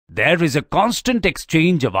there is a constant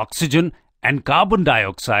exchange of oxygen and carbon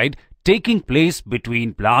dioxide taking place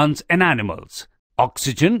between plants and animals.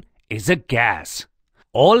 Oxygen is a gas.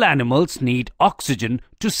 All animals need oxygen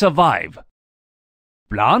to survive.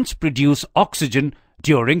 Plants produce oxygen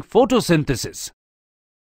during photosynthesis.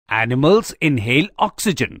 Animals inhale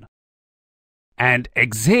oxygen and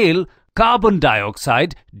exhale carbon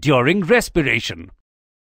dioxide during respiration.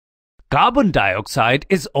 Carbon dioxide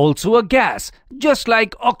is also a gas, just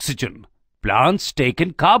like oxygen. Plants take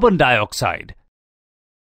in carbon dioxide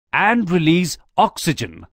and release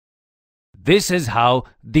oxygen. This is how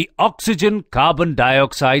the oxygen-carbon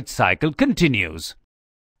dioxide cycle continues.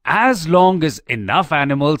 As long as enough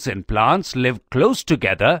animals and plants live close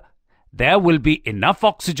together, there will be enough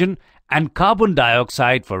oxygen and carbon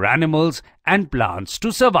dioxide for animals and plants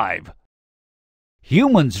to survive.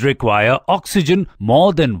 Humans require oxygen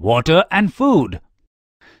more than water and food.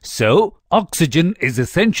 So, oxygen is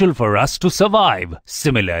essential for us to survive.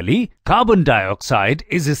 Similarly, carbon dioxide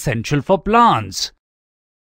is essential for plants.